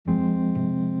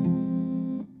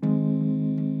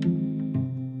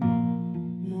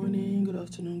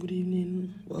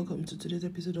to today's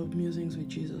episode of Musings with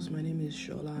Jesus. My name is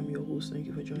Shola. I'm your host. Thank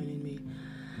you for joining me.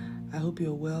 I hope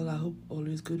you're well. I hope all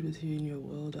is good with you in your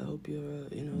world. I hope you're,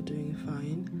 doing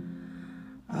fine.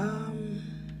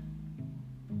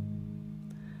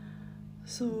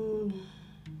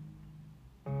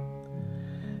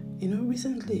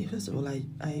 Recently, first of all, I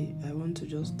want to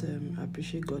just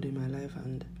appreciate God in my life,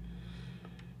 and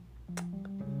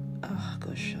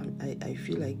I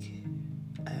feel like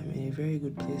I'm in a very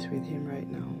good place with Him right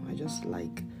now. I just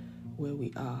like where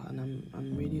we are, and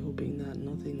I'm really hoping that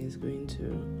nothing is going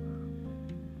to.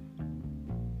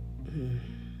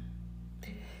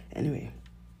 Anyway,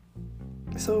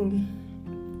 so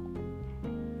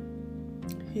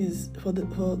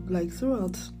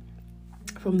throughout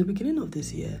from the beginning of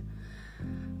this year,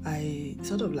 I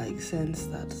sort of sense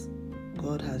that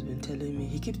God has been telling me.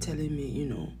 He keeps telling me,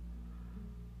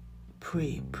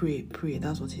 pray.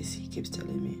 That's what he keeps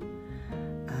telling me.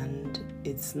 And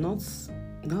it's not,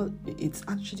 it's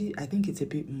actually, I think it's a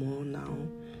bit more now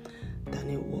than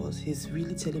it was. He's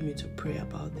really telling me to pray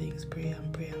about things, pray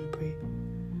and pray and pray.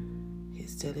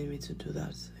 He's telling me to do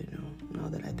that, now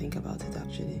that I think about it,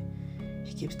 actually.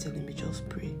 He keeps telling me, just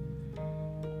pray.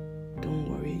 Don't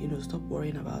worry, stop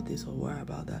worrying about this or worry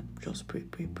about that. Just pray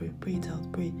it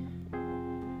out, pray.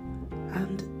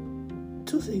 And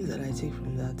two things that I take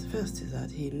from that. First is that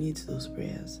he needs those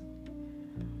prayers.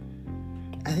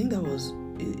 I think that was,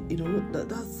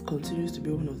 that continues to be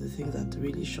one of the things that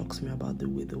really shocks me about the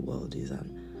way the world is,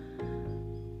 and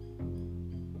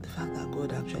the fact that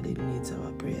God actually needs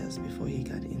our prayers before he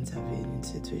can intervene in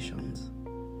situations.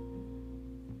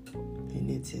 He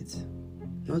needs it.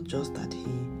 Not just that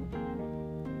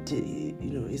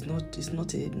it's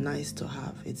not a nice to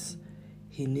have.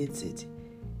 He needs it.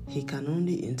 He can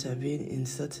only intervene in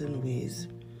certain ways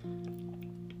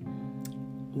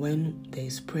when there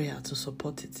is prayer to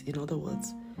support it. In other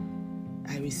words,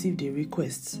 I received a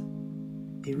request.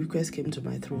 A request came to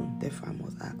my throne, therefore I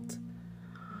must act.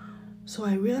 So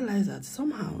I realized that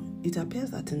somehow it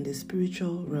appears that in the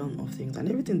spiritual realm of things, and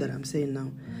everything that I'm saying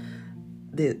now,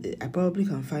 I probably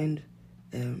can find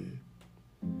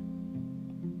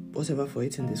whatever for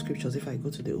it in the scriptures if I go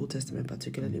to the Old Testament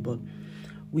particularly, but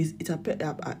it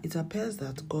appears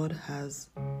that God has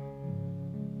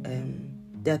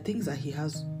there are things that he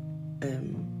has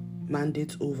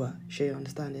mandates over, shall you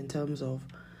understand, in terms of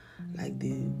like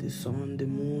the sun, the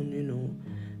moon,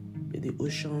 the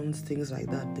oceans, things like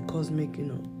that, the cosmic,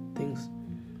 things.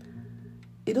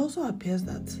 It also appears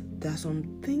that there are some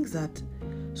things that,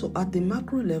 so at the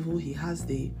macro level, he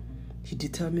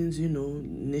determines,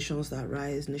 nations that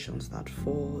rise, nations that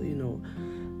fall,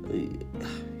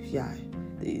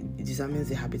 it determines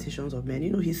the habitations of men.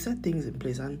 He set things in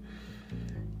place,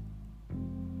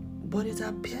 but it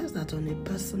appears that on a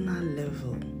personal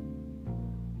level,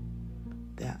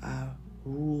 there are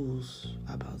rules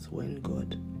about when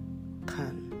God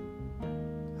can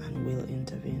and will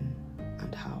intervene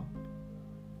and how.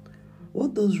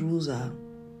 What those rules are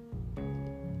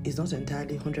is not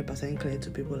entirely 100% clear to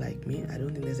people like me. I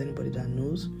don't think there's anybody that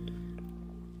knows.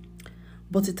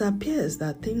 But it appears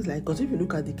that things like, because if you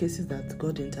look at the cases that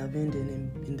God intervened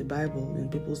in the Bible, in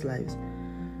people's lives,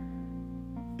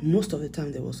 most of the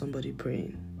time there was somebody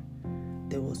praying.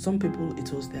 There was some people,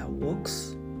 it was their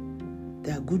works,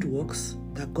 their good works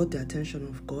that got the attention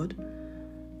of God.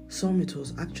 Some it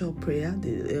was actual prayer.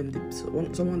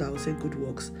 Someone that would say good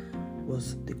works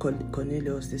was the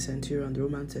Cornelius, the centurion, the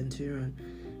Roman centurion,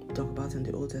 we talk about in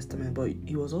the Old Testament. But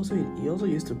he also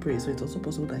used to pray, so it's also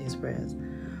possible that his prayers.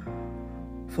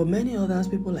 For many others,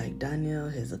 people like Daniel,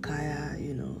 Hezekiah,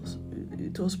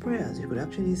 it was prayers. You could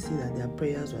actually see that their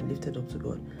prayers were lifted up to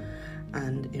God.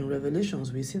 And in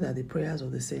Revelations, we see that the prayers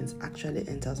of the saints actually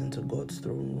enters into God's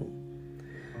throne room.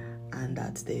 And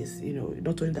that there's,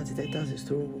 not only that it enters his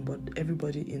throne room, but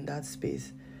everybody in that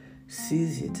space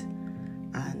sees it.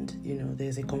 And,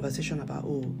 there's a conversation about,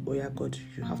 oh yeah, God,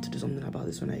 you have to do something about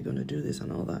this. When are you going to do this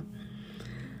and all that?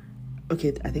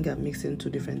 Okay, I think I'm mixing two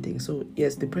different things. So,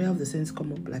 yes, the prayer of the saints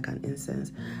come up like an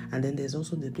incense. And then there's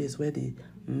also the place where the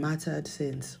martyred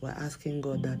saints were asking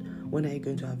God that, when are you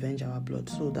going to avenge our blood?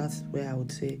 So that's where I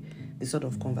would say the sort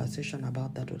of conversation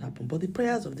about that would happen. But the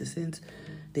prayers of the saints,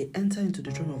 they enter into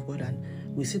the throne of God, and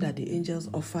we see that the angels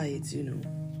offer it,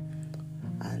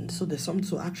 And so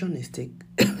action is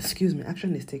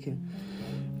action is taken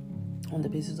on the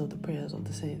basis of the prayers of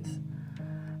the saints.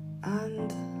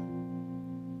 And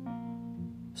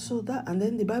and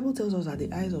then the Bible tells us that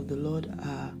the eyes of the Lord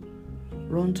are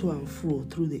run to and fro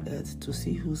through the earth to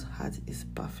see whose heart is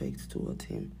perfect towards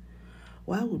him.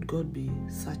 Why would God be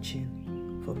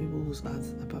searching for people whose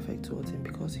hearts are perfect towards him,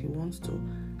 because he wants to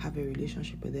have a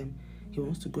relationship with them. He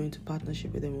wants to go into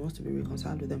partnership with them. He wants to be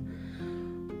reconciled with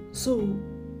them. So,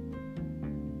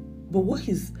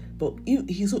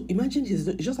 imagine it's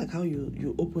just like how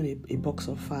you open a box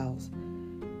of files.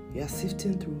 You are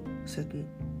sifting through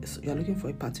you're looking for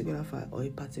a particular file or a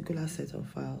particular set of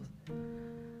files.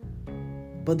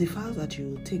 But the files that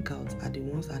you take out are the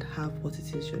ones that have what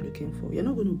it is you're looking for. You're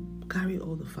not going to carry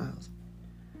all the files.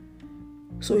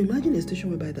 So imagine a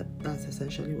situation whereby that's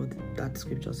essentially what that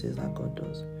scripture says that God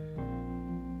does.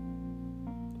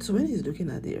 So when he's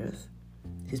looking at the earth,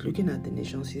 he's looking at the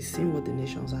nations, he's seeing what the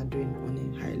nations are doing on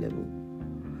a high level.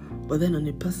 But then on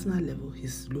a personal level,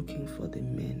 he's looking for the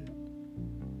men,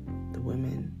 the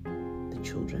women, the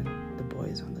children, the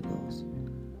boys and the girls.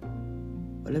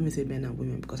 But let me say men and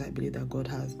women, because I believe that God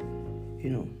has,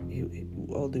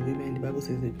 all the women. The Bible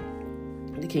says that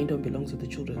the kingdom belongs to the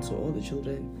children. So all the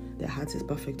children, their heart is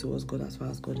perfect towards God as far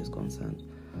as God is concerned.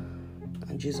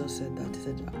 And Jesus said that. He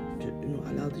said,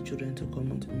 allow the children to come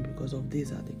unto me, because of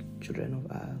these are the children of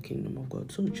our kingdom of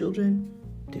God. So children,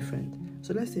 different.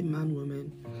 So let's say man,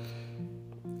 woman.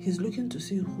 He's looking to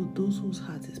see those whose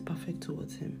heart is perfect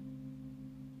towards him.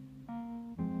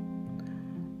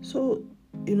 So,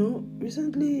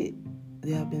 recently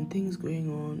there have been things going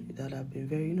on that have been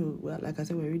very, like I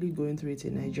said, we're really going through it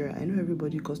in Nigeria. I know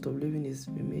everybody, cost of living is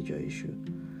a major issue,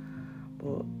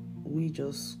 but we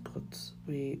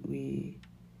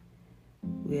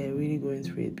are really going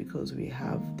through it because we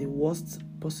have the worst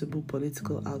possible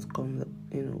political outcome that,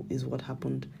 is what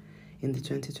happened in the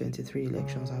 2023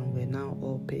 elections, and we're now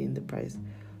all paying the price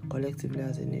collectively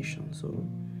as a nation. So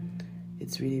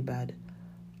it's really bad.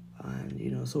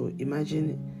 And, so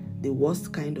imagine the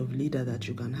worst kind of leader that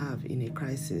you can have in a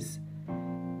crisis,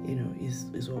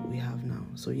 is what we have now.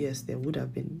 So yes, there would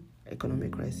have been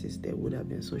economic crisis, there would have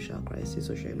been social crisis,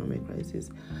 socio-economic crisis,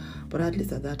 but at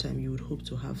least at that time you would hope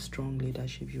to have strong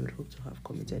leadership, you would hope to have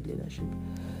committed leadership,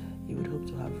 you would hope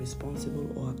to have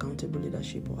responsible or accountable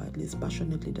leadership, or at least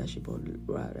passionate leadership. Or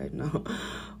right now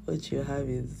what you have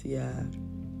is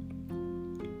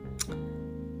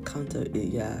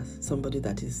somebody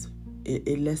that is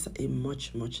a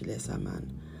much lesser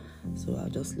man. So I'll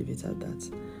just leave it at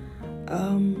that.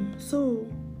 So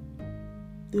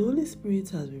the Holy Spirit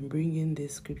has been bringing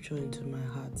this scripture into my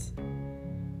heart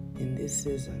in this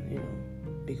season,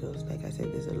 because like I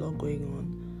said, there's a lot going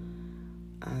on,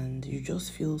 and you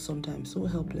just feel sometimes so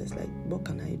helpless, like, what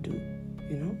can I do?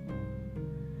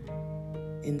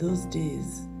 In those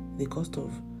days, the cost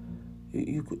of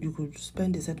you could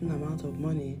spend a certain amount of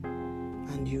money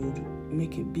and you'd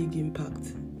make a big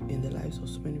impact in the lives of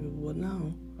so many people. But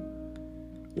now,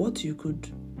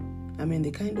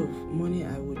 the kind of money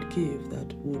I would give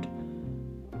that would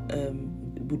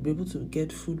be able to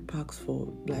get food packs for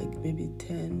like maybe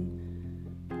 10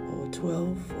 or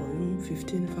 12 or even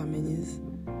 15 families,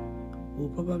 will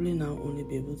probably now only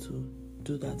be able to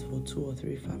do that for 2 or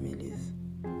 3 families.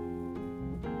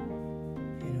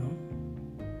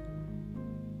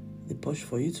 The push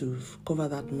for you to cover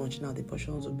that much now, the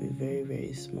portions will be very,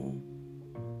 very small.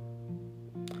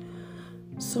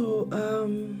 So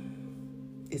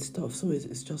it's tough. So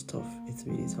it's just tough. It's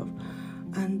really tough.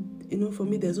 And for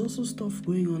me, there's also stuff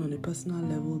going on a personal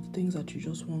level, things that you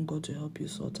just want God to help you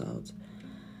sort out.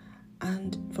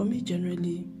 And for me,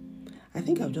 generally, I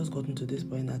think I've just gotten to this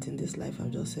point that in this life,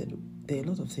 I've just said there are a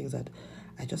lot of things that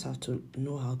I just have to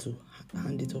know how to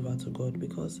hand it over to God,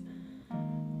 because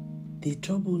the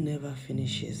trouble never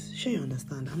finishes. Sure, you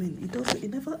understand? It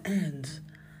never ends.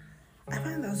 I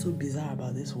find that so bizarre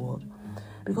about this world,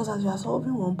 because as you are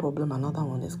solving one problem, another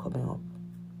one is coming up.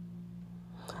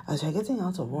 As you are getting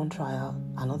out of one trial,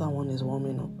 another one is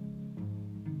warming up.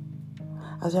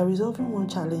 As you are resolving one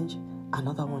challenge,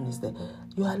 another one is there.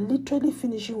 You are literally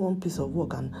finishing one piece of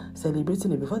work and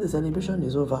celebrating it. Before the celebration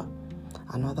is over,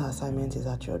 another assignment is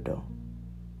at your door.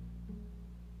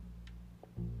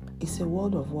 It's a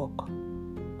world of work.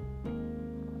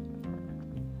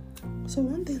 So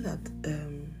one thing that,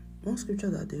 one scripture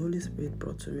that the Holy Spirit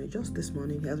brought to me just this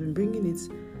morning, he has been bringing it,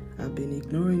 I've been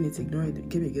ignoring it. It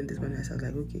came again this morning. I was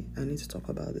like, okay, I need to talk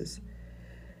about this.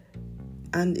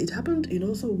 And it happened,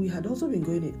 so we had also been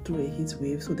going through a heat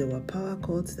wave. So there were power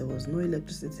cuts, there was no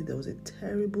electricity, there was a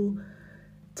terrible,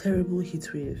 terrible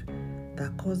heat wave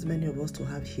that caused many of us to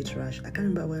have heat rash. I can't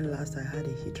remember when last I had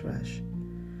a heat rash,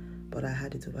 but I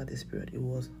had it over this period. It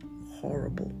was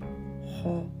horrible.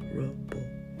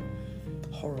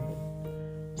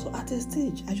 So at a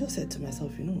stage, I just said to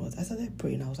myself, you know what? I started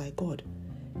praying. I was like, God,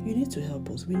 you need to help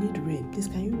us. We need rain. Please,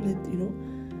 can you let,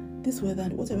 this weather,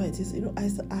 whatever it is, I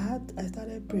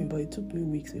started praying, but it took me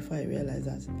weeks before I realized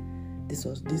that this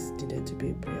needed to be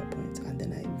a prayer point. And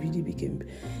then I really became,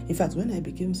 in fact, when I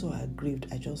became so aggrieved,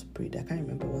 I just prayed. I can't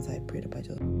remember what I prayed about.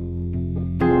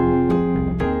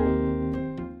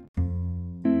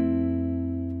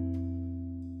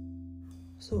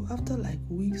 So after like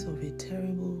weeks of a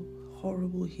terrible,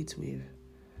 horrible heat wave,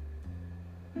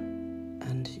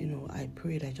 and I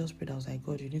prayed. I just prayed. I was like,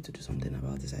 God, you need to do something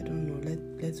about this. I don't know.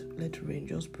 Let rain,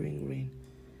 just bring rain.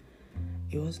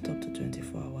 It wasn't up to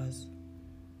 24 hours.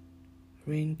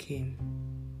 Rain came,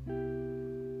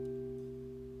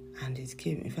 and it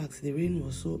came. In fact, the rain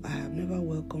was so. I have never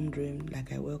welcomed rain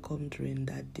like I welcomed rain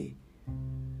that day.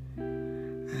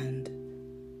 And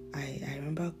I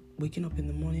remember waking up in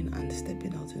the morning and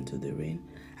stepping out into the rain.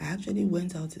 I actually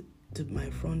went out to my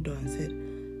front door and said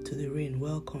to the rain,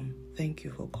 welcome, thank you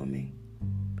for coming.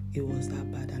 It was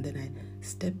that bad. And then I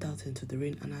stepped out into the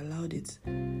rain and allowed it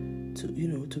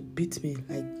to beat me.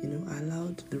 I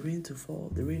allowed the rain to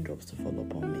fall, the raindrops to fall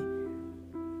upon me.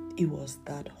 It was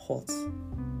that hot.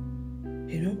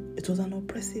 It was an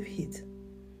oppressive heat.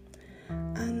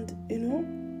 And,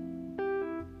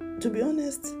 to be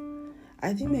honest,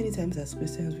 I think many times as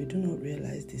Christians, we do not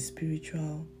realize the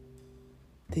spiritual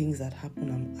things that happen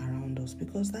around us,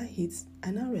 because that heat,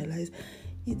 I now realize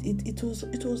it was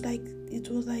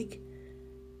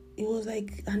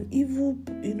like an evil,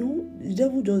 the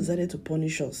devil just decided to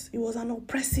punish us. It was an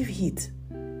oppressive heat.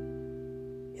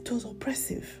 It was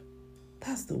oppressive.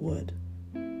 That's the word.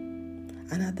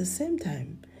 And at the same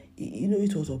time,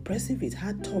 it was oppressive. It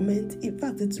had torment. In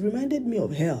fact, it reminded me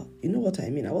of hell. You know what I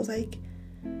mean? I was like,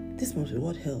 this must be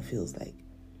what hell feels like.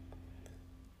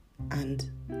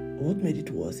 And what made it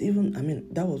worse,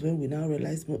 that was when we now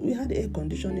realized we had air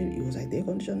conditioning. It was like the air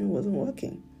conditioning wasn't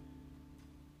working.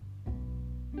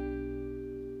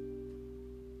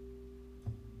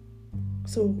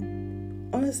 So,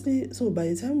 honestly, by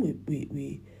the time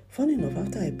we funny enough,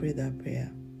 after I prayed that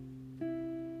prayer,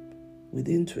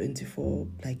 within 24,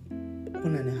 like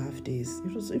 1.5 days,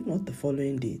 it was, if not the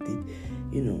following day,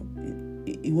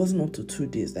 it wasn't up to 2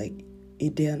 days, like a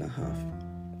day and a half,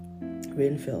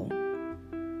 rain fell.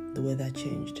 The weather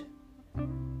changed.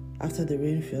 After the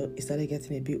rain fell, it started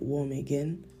getting a bit warm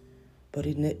again, but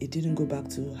it didn't go back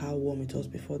to how warm it was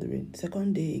before the rain.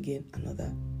 Second day again,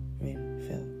 another rain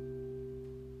fell.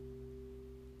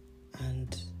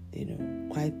 And,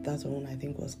 that one I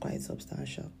think was quite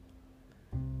substantial.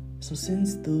 So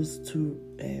since those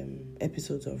 2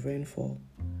 episodes of rainfall,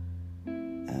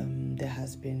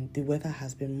 the weather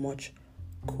has been much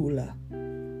cooler.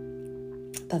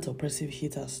 That oppressive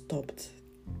heat has stopped.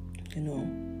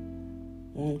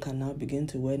 One can now begin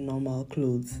to wear normal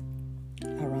clothes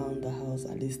around the house,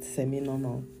 at least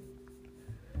semi-normal.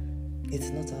 It's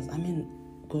not as,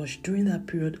 during that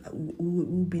period,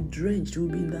 we'll be drenched. We'll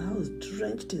be in the house,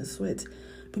 drenched in sweat.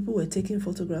 People were taking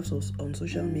photographs on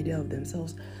social media of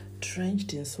themselves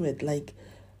drenched in sweat, like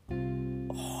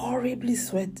horribly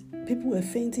sweat. People were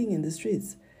fainting in the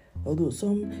streets. Although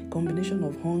some combination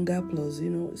of hunger plus,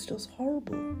 it's just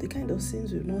horrible. The kind of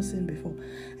scenes we've not seen before.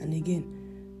 And again,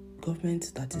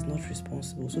 government that is not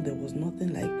responsible. So there was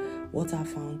nothing like water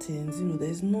fountains.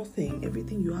 There's nothing.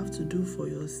 Everything you have to do for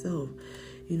yourself.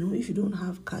 If you don't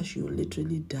have cash, you'll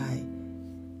literally die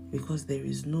because there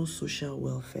is no social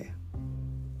welfare.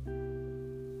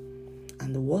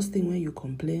 And the worst thing, when you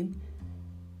complain,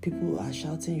 people are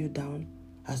shouting you down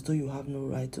as though you have no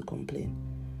right to complain.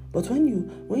 But when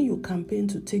you campaign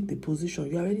to take the position,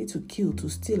 you are ready to kill, to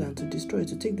steal, and to destroy,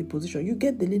 to take the position. You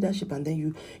get the leadership, and then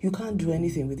you can't do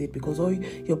anything with it because all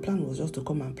your plan was just to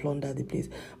come and plunder the place.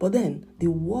 But then the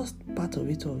worst part of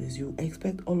it all is you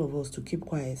expect all of us to keep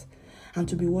quiet and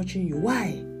to be watching you.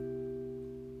 Why?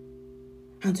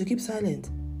 And to keep silent.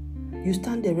 You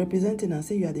stand there representing and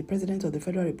say you are the President of the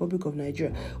Federal Republic of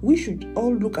Nigeria. We should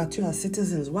all look at you as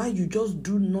citizens. Why you just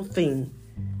do nothing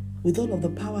with all of the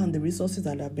power and the resources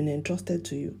that have been entrusted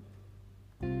to you?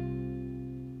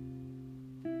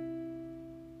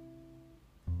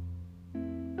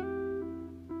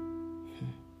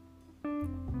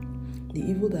 The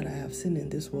evil that I have seen in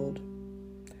this world,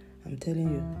 I'm telling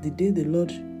you, the day the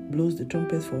Lord blows the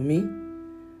trumpet for me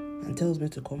and tells me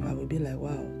to come, I will be like,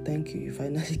 wow, thank you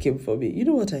finally came for me. You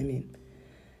know what I mean?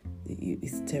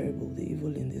 It's terrible. The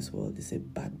evil in this world is a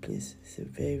bad place. It's a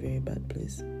very, very bad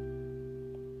place.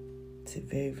 It's a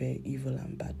very, very evil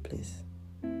and bad place.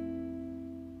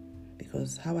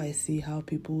 Because how I see how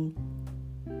people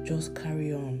just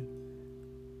carry on.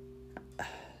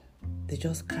 They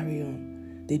just carry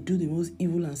on. They do the most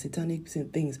evil and satanic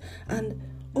things. And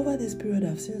Over this period,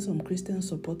 I've seen some Christians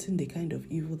supporting the kind of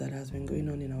evil that has been going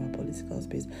on in our political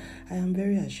space. I am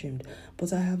very ashamed,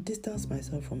 but I have distanced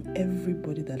myself from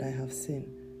everybody that I have seen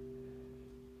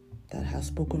that has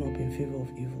spoken up in favor of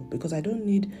evil, because I don't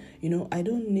need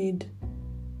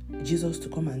Jesus to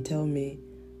come and tell me,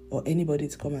 or anybody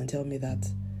to come and tell me that.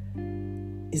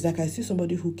 It's like I see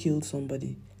somebody who killed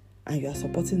somebody and you are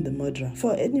supporting the murderer.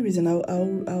 For any reason,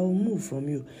 I'll move from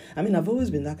you. I mean, I've always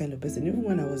been that kind of person. Even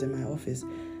when I was in my office,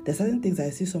 there's certain things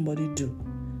I see somebody do.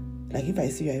 Like if I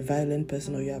see you're a violent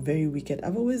person or you are very wicked,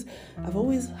 I've always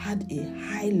had a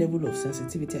high level of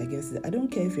sensitivity against it. I don't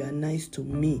care if you are nice to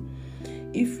me.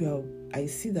 If I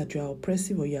see that you are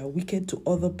oppressive or you are wicked to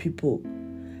other people,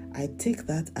 I take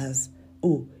that as,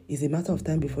 it's a matter of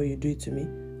time before you do it to me.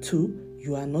 2,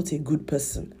 you are not a good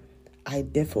person. I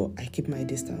keep my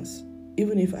distance.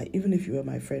 Even if you were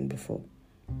my friend before.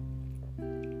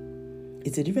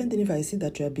 It's a different thing if I see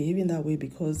that you are behaving that way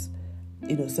because,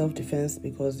 self-defense,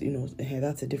 because,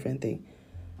 that's a different thing.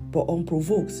 But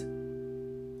unprovoked,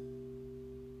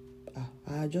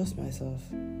 I adjust myself.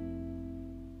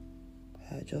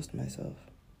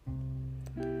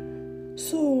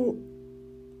 So,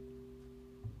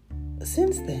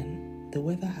 since then, the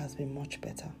weather has been much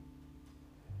better.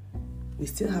 We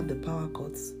still have the power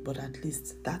cuts, but at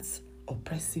least that's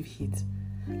oppressive heat.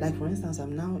 Like, for instance,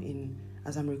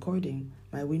 as I'm recording,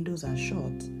 my windows are shut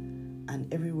and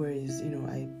everywhere is,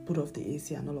 I put off the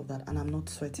AC and all of that, and I'm not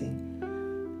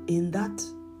sweating. In that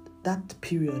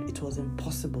period, it was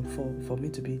impossible for me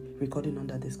to be recording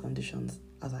under these conditions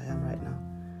as I am right now.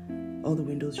 All the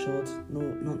windows shut,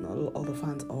 not all the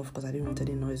fans off because I didn't want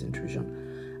any noise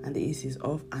intrusion, and the AC is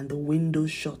off and the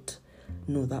windows shut.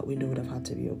 No, that window would have had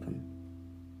to be open.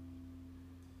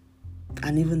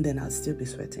 And even then, I'd still be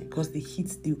sweating because the heat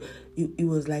still, it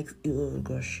was like, oh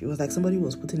gosh, it was like somebody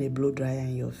was putting a blow dryer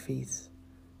in your face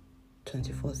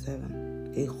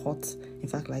 24/7. A hot, in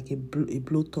fact, like a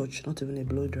blow touch, not even a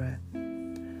blow dryer.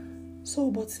 So,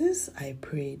 but since I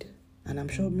prayed, and I'm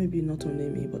sure maybe not only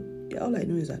me, but all I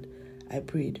know is that I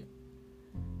prayed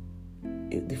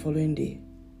the following day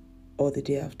or the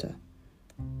day after,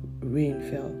 rain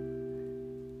fell,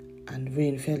 and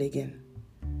rain fell again.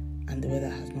 And the weather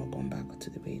has not gone back to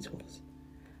the way it was.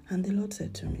 And the Lord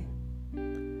said to me,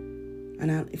 and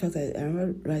in fact, I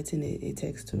remember writing a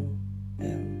text to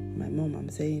my mom. I'm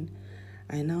saying,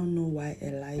 I now know why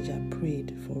Elijah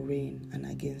prayed for rain and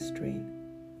against rain.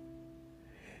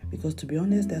 Because to be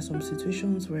honest, there are some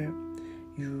situations where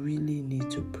you really need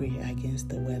to pray against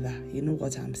the weather. You know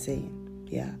what I'm saying?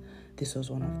 Yeah, this was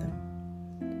one of them.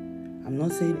 I'm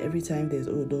not saying every time there's,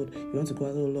 Lord, you want to go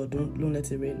out, Lord, don't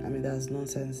let it rain. I mean, that's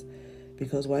nonsense.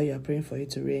 Because while you are praying for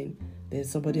it to rain, there's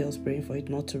somebody else praying for it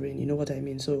not to rain. You know what I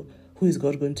mean? So who is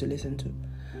God going to listen to?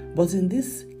 But in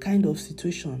this kind of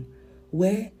situation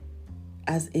where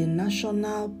as a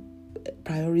national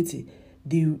priority,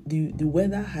 the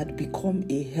weather had become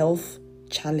a health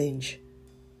challenge.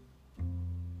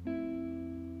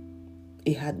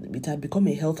 It had become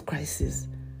a health crisis.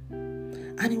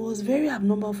 And it was very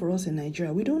abnormal for us in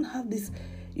Nigeria. We don't have this,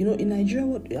 in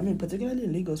Nigeria, particularly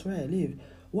in Lagos where I live,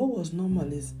 what was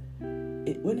normal is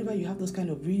whenever you have those kind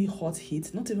of really hot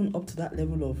heat, not even up to that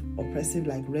level of oppressive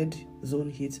like red zone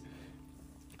heat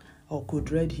or code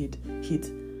red heat,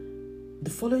 the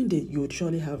following day you would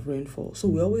surely have rainfall. So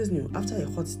we always knew after a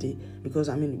hot day, because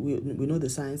we know the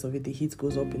science of it, the heat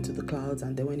goes up into the clouds,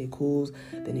 and then when it cools,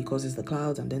 then it causes the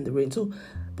clouds and then the rain. So,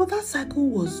 but that cycle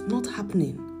was not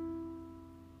happening.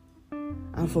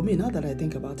 And for me, now that I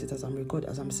think about it as I'm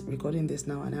recording this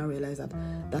now, and I realize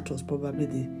that was probably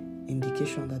the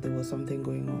indication that there was something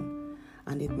going on.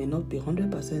 And it may not be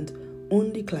 100%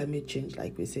 only climate change,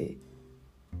 like we say,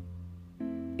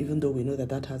 even though we know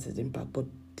that has its impact. But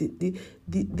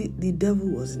the devil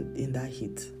was in that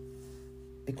heat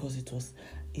because it was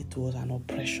an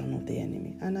oppression of the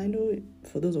enemy. And I know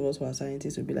for those of us who are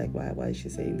scientists, we'll be like, why is she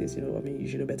saying this? You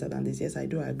should know better than this. Yes, I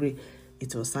do agree.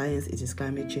 It was science. It is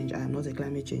climate change. I am not a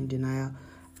climate change denier.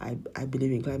 I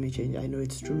believe in climate change. I know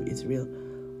it's true. It's real.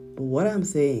 But what I'm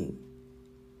saying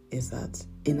is that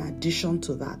in addition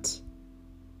to that,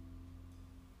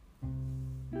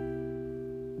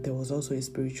 there was also a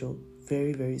spiritual,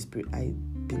 very, very spiritual. I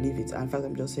believe it. In fact,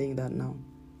 I'm just saying that now.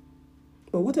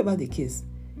 But what about the case?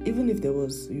 Even if there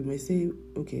was, you may say,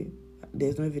 okay,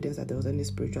 there's no evidence that there was any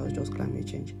spiritual, just climate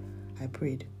change. I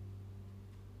prayed.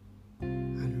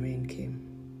 And rain came.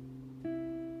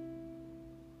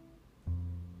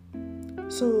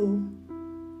 So,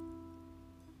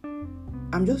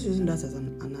 I'm just using that as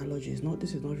an analogy.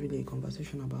 This is not really a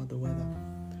conversation about the weather.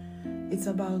 It's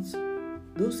about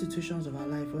those situations of our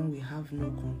life when we have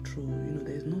no control,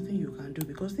 there's nothing you can do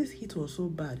because this heat was so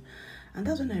bad. And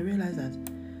that's when I realized that,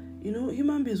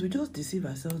 human beings, we just deceive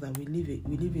ourselves that we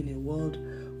live in a world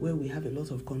where we have a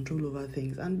lot of control over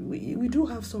things. And we do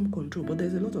have some control, but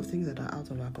there's a lot of things that are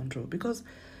out of our control. Because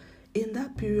in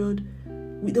that period,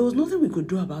 there was nothing we could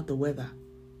do about the weather.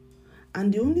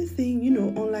 And the only thing,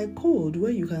 unlike cold,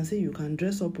 where you can say you can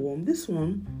dress up warm, this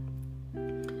one,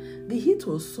 the heat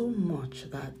was so much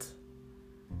that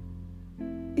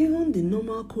even the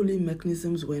normal cooling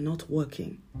mechanisms were not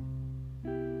working.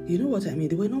 You know what I mean?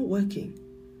 They were not working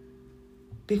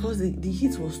because the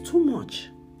heat was too much.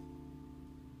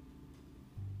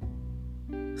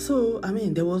 So,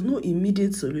 there was no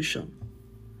immediate solution.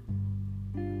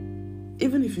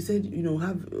 Even if you said,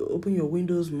 open your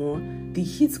windows more, the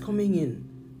heat's coming in.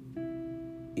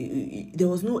 There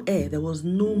was no air. There was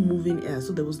no moving air.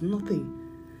 So there was nothing.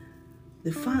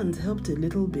 The fans helped a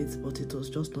little bit, but it was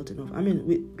just not enough.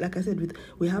 Like I said,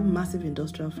 we have massive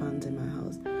industrial fans in my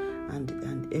house and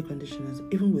air conditioners.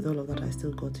 Even with all of that, I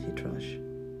still got heat rush.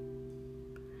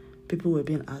 People were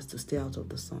being asked to stay out of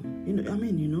the sun. The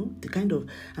kind of,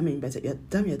 by the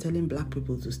time you're telling black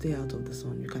people to stay out of the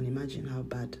sun, you can imagine how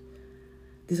bad.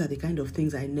 These are the kind of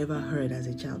things I never heard as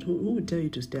a child. Who would tell you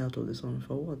to stay out of the sun?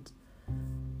 For what?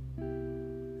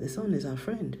 The sun is our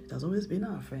friend. It has always been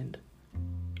our friend.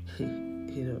 I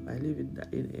live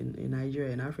in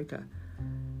Nigeria, in Africa.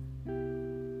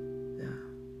 Yeah.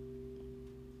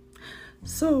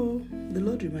 So the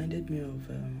Lord reminded me of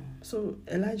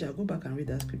Elijah. Go back and read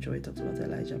that scripture. It talks about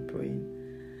Elijah praying,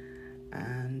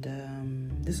 and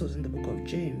this was in the book of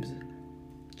James,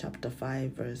 chapter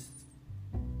 5, verse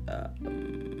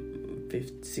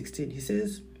 16. He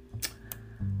says,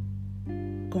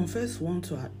 "Confess one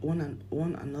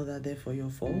another, therefore, your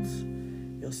faults,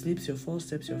 your slips, your false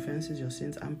steps, your offenses, your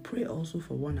sins, and pray also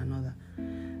for one another,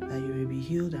 that you may be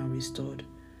healed and restored."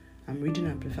 I'm reading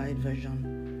Amplified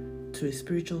Version. "To a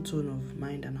spiritual tone of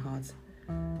mind and heart,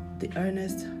 the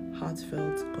earnest,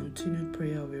 heartfelt, continued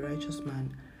prayer of a righteous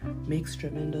man makes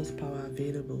tremendous power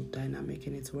available, dynamic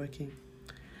in its working."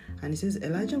 And he says,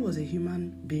 Elijah was a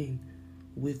human being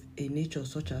with a nature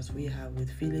such as we have, with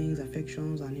feelings,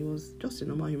 affections, and he was just a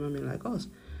normal human being like us.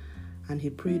 And he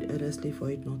prayed earnestly for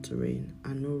it not to rain,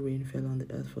 and no rain fell on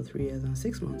the earth for 3 years and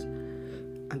 6 months.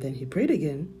 And then he prayed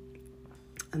again,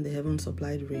 and the heavens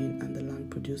supplied rain, and the land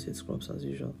produced its crops as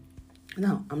usual.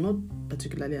 Now, I'm not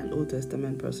particularly an Old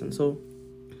Testament person, so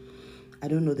I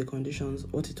don't know the conditions,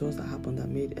 what it was that happened that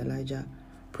made Elijah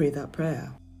pray that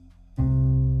prayer.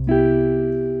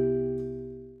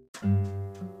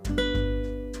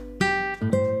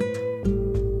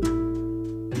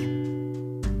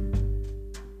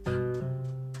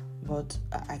 But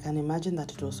I can imagine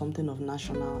that it was something of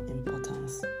national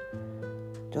importance,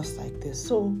 just like this.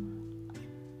 So,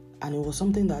 and it was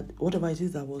something that, whatever it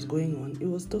is that was going on, it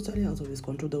was totally out of his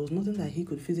control. There was nothing that he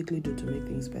could physically do to make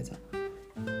things better.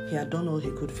 He had done all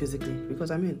he could physically. Because,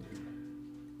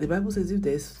 the Bible says if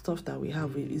there's stuff that we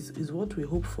have, is what we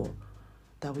hope for,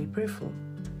 that we pray for.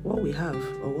 What we have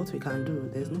or what we can do,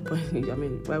 there's no point.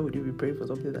 Why would you be praying for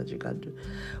something that you can't do?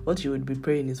 What you would be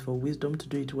praying is for wisdom to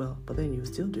do it well, but then you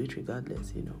still do it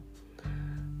regardless,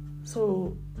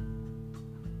 So,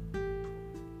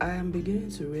 I am beginning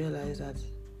to realize that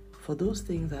for those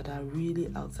things that are really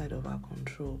outside of our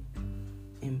control,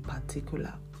 in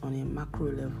particular, on a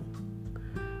macro level,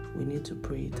 we need to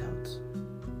pray it out.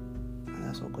 And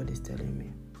that's what God is telling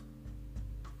me.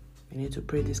 We need to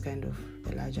pray this kind of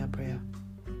Elijah prayer.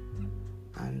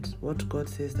 And what God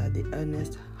says, that the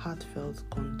earnest, heartfelt,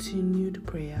 continued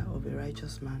prayer of a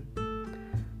righteous man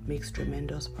makes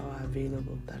tremendous power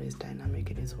available that is dynamic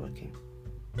in its working.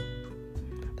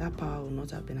 That power will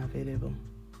not have been available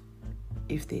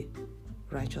if the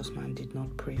righteous man did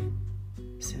not pray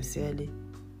sincerely,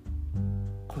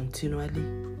 continually,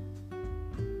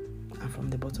 and from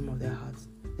the bottom of their hearts.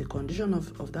 The condition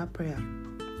of that prayer,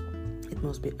 it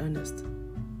must be earnest.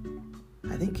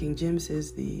 I think King James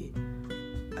says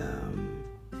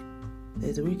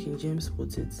there's a way King James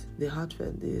puts it, the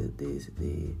heartfelt, because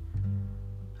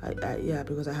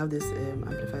I have this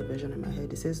amplified version in my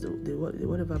head. It says the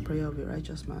whatever prayer of a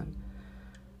righteous man,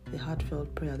 the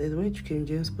heartfelt prayer. There's a way King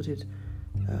James put it,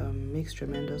 makes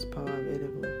tremendous power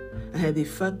available. And the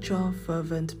effectual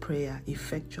fervent prayer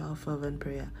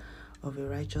of a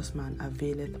righteous man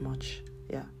availeth much.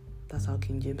 Yeah, that's how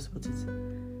King James puts it.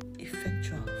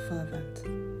 Effectual, fervent.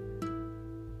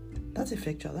 That's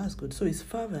effectual, that's good. So it's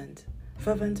fervent.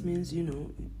 Fervent means,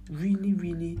 really,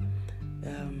 really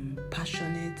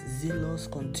passionate, zealous,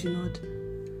 continued,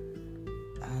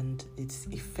 and it's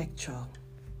effectual,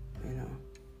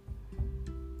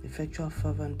 Effectual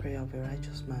fervent prayer of a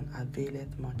righteous man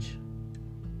availeth much.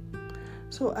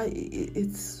 So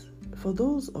it's for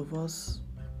those of us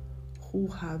who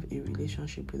have a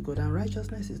relationship with God, and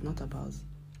righteousness is not about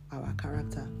our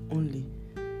character only,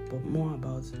 but more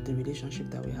about the relationship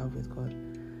that we have with God,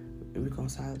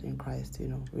 reconciled in Christ,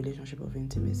 relationship of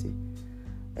intimacy.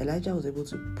 Elijah was able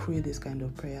to pray this kind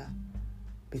of prayer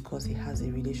because he has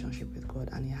a relationship with God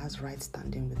and he has right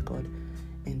standing with God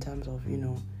in terms of,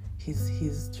 his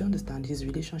do you understand, his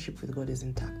relationship with God is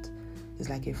intact. It's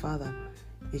like a father.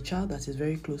 A child that is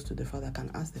very close to the father can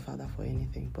ask the father for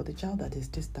anything, but the child that is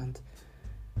distant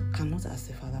cannot ask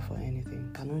the father for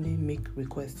anything, can only make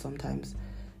requests sometimes,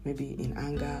 maybe in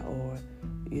anger or,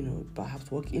 perhaps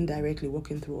indirectly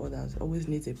working through others. Always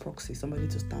needs a proxy, somebody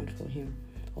to stand for him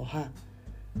or her.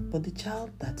 But the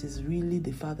child that is really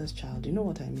the father's child, you know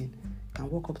what I mean, can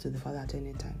walk up to the father at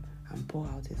any time and pour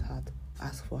out his heart,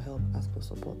 ask for help, ask for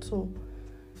support. So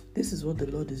this is what the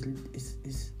Lord is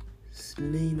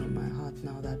laying on my heart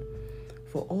now, that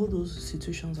for all those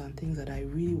situations and things that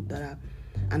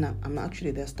I'm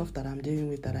actually, there's stuff that I'm dealing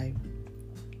with that I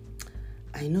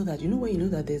know that, when you know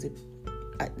that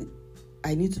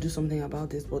I need to do something about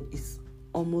this, but it's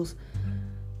almost,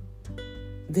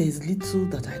 there's little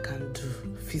that I can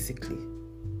do physically,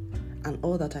 and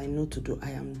all that I know to do,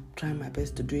 I am trying my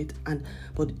best to do it,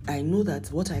 but I know that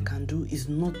what I can do is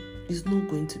not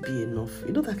going to be enough,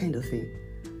 that kind of thing.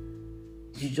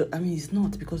 It's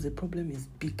not, because the problem is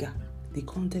bigger. The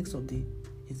context of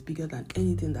is bigger than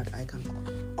anything that I can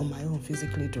on my own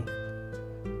physically do.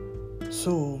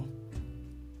 So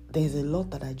there's a lot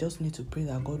that I just need to pray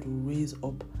that God will raise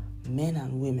up men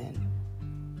and women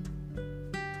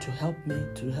to help me,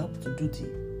 to do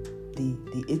the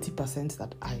 80%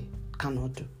 that I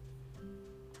cannot do.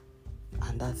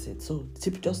 And that's it. So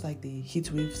just like the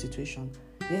heat wave situation,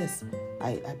 yes,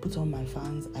 I put on my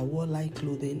fans, I wore light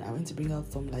clothing, I went to bring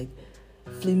out some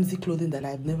flimsy clothing that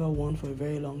I've never worn for a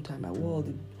very long time. I wore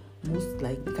the most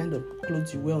the kind of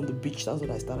clothes you wear on the beach. That's what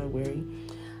I started wearing.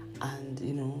 And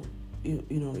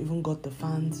even got the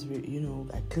fans,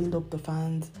 I cleaned up the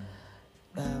fans,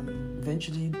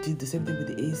 eventually did the same thing with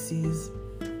the ACs,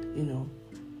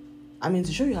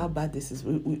 to show you how bad this is,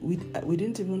 we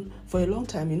didn't even, for a long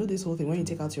time, this whole thing, when you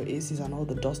take out your ACs and all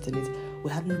the dust in it, we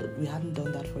hadn't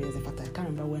done that for years. In fact, I can't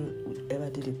remember when we ever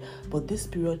did it. But this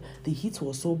period, the heat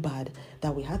was so bad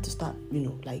that we had to start,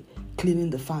 cleaning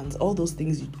the fans, all those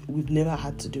things we've never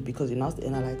had to do, because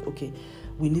okay,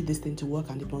 we need this thing to work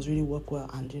and it must really work well,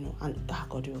 and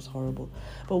God, it was horrible.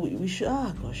 But we should,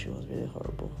 gosh, it was really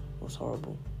horrible. It was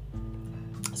horrible.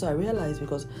 So I realized,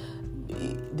 because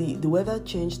the weather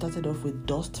change started off with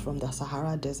dust from the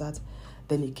Sahara Desert,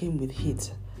 then it came with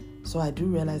heat. So I do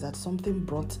realize that something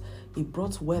brought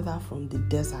weather from the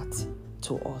desert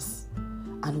to us,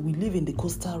 and we live in the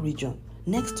coastal region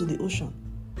next to the ocean.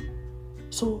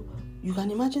 So you can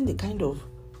imagine the kind of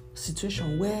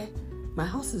situation where my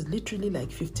house is literally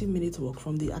 15 minutes walk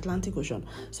from the Atlantic Ocean.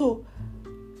 So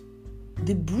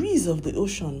the breeze of the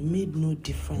ocean made no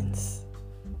difference.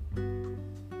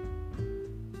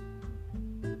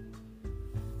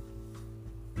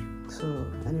 So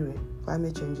anyway,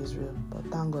 climate change is real, but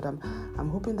thank God, I'm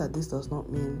hoping that this does not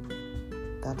mean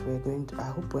that I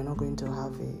hope we're not going to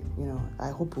have I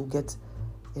hope we'll get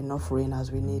enough rain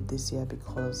as we need this year,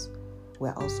 because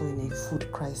we're also in a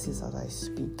food crisis as I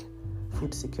speak,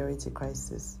 food security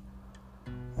crisis.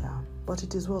 Yeah, but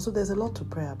it is well. So there's a lot to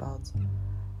pray about.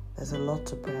 The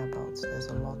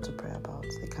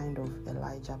kind of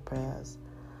Elijah prayers,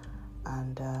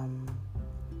 and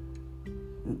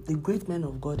the great men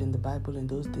of God in the Bible in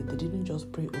those days, they didn't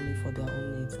just pray only for their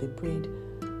own needs. They prayed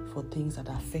for things that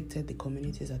affected the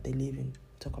communities that they live in.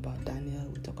 We talk about Daniel,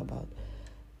 we talk about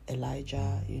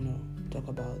Elijah, talk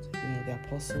about, the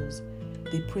apostles.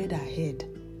 They prayed ahead.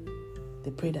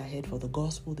 They prayed ahead for the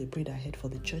gospel. They prayed ahead for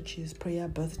the churches. Prayer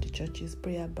birthed the churches.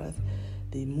 Prayer birthed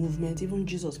the movement. Even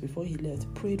Jesus, before he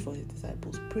left, prayed for his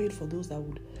disciples, prayed for those that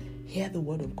would hear the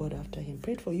word of God after him,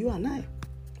 prayed for you and I.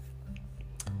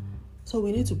 So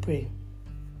we need to pray.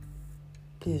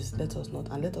 Please let us not,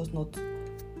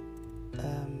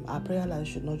 our prayer life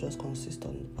should not just consist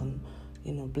on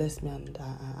bless me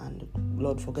and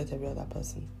Lord, forget every other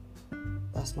person.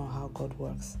 That's not how God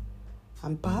works.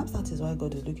 And perhaps that is why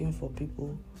God is looking for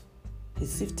people.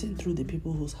 He's sifting through the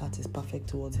people whose heart is perfect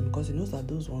towards him, because he knows that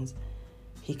those ones,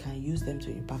 he can use them to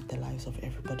impact the lives of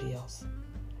everybody else.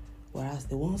 Whereas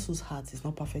the ones whose heart is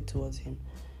not perfect towards him,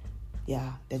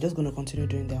 they're just going to continue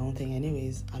doing their own thing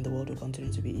anyways, and the world will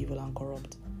continue to be evil and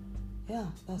corrupt. Yeah,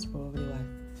 that's probably why.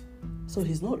 So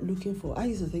he's not looking for, I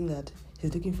used to think that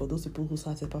he's looking for those people whose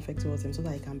heart is perfect towards him so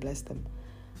that he can bless them.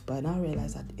 But I now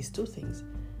realize that it's two things.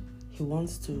 He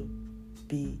wants to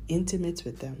be intimate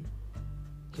with them.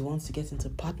 He wants to get into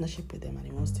partnership with them, and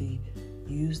he wants to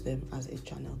use them as a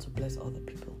channel to bless other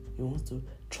people. He wants to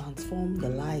transform the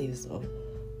lives of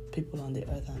people on the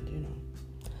earth,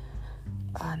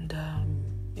 and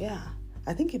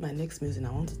I think in my next music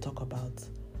I want to talk about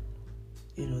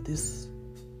this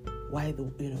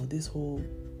whole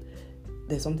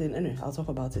there's something anyway. I'll talk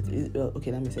about it.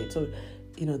 Okay, let me say it. So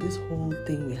this whole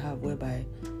thing we have whereby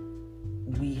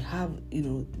we have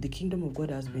the kingdom of God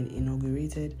has been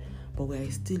inaugurated, but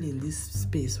we're still in this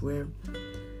space where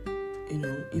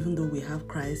even though we have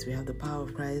Christ, we have the power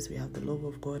of Christ, we have the love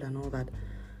of God and all that,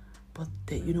 but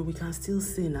we can still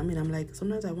sin. I mean, I'm like,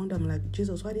 sometimes I wonder, I'm like,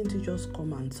 Jesus, why didn't you just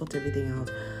come and sort everything out?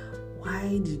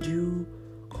 Why did you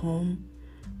come?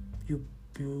 You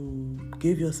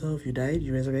gave yourself, you died,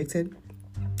 you resurrected,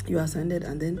 you ascended,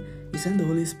 and then you sent the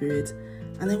Holy Spirit,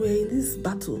 and then we're in this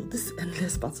battle, this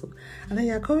endless battle, and then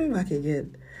you're coming back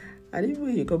again. And even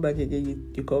when you come back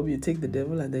again, you take the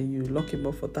devil and then you lock him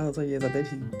up for 1,000 years, and then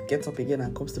he gets up again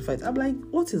and comes to fight. I'm like,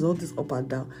 what is all this up and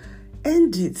down?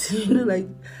 End it.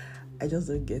 I just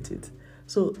don't get it.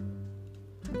 So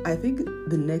I think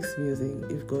the next music,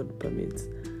 if God permits,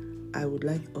 I would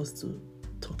like us to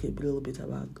talk a little bit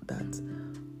about that.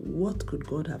 What could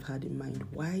God have had in mind?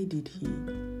 Why did he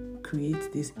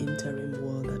create this interim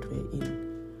world that we're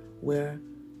in, where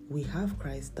we have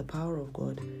Christ, the power of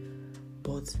God,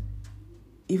 but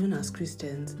even as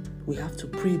Christians, we have to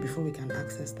pray before we can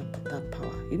access that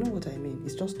power. You know what I mean?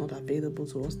 It's just not available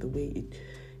to us the way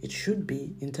it should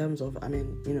be in terms of, do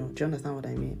you understand what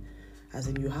I mean? As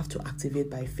in, you have to activate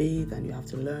by faith, and you have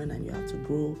to learn, and you have to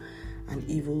grow, and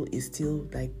evil is still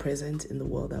like present in the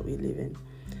world that we live in.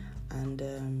 And,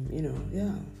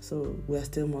 so we're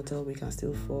still mortal, we can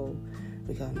still fall,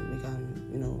 we can,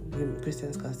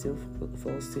 Christians can still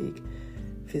fall sick,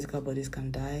 physical bodies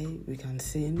can die, we can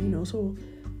sin, so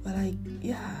we're like,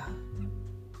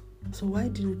 so why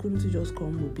couldn't you just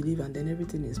come, we believe, and then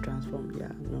everything is transformed?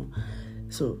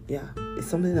 So it's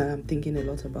something that I'm thinking a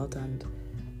lot about, and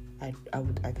I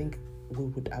would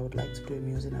like to do a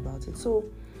music about it. So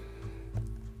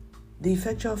the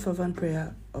effectual fervent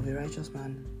prayer of a righteous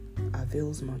man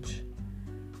avails much.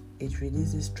 It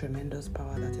releases tremendous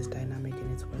power that is dynamic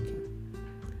in its working.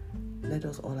 Let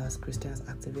us all as Christians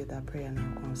activate that prayer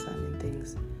now concerning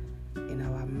things in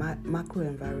our macro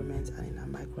environment and in our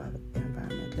micro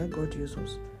environment. Let God use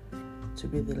us to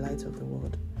be the light of the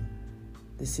world,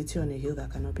 the city on a hill that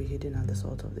cannot be hidden, and the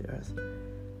salt of the earth.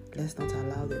 Let's not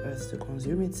allow the earth to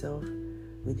consume itself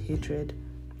with hatred,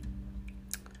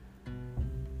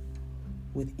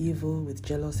 with evil, with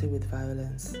jealousy, with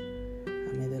violence.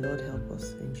 And may the Lord help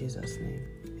us in Jesus' name.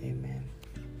 Amen.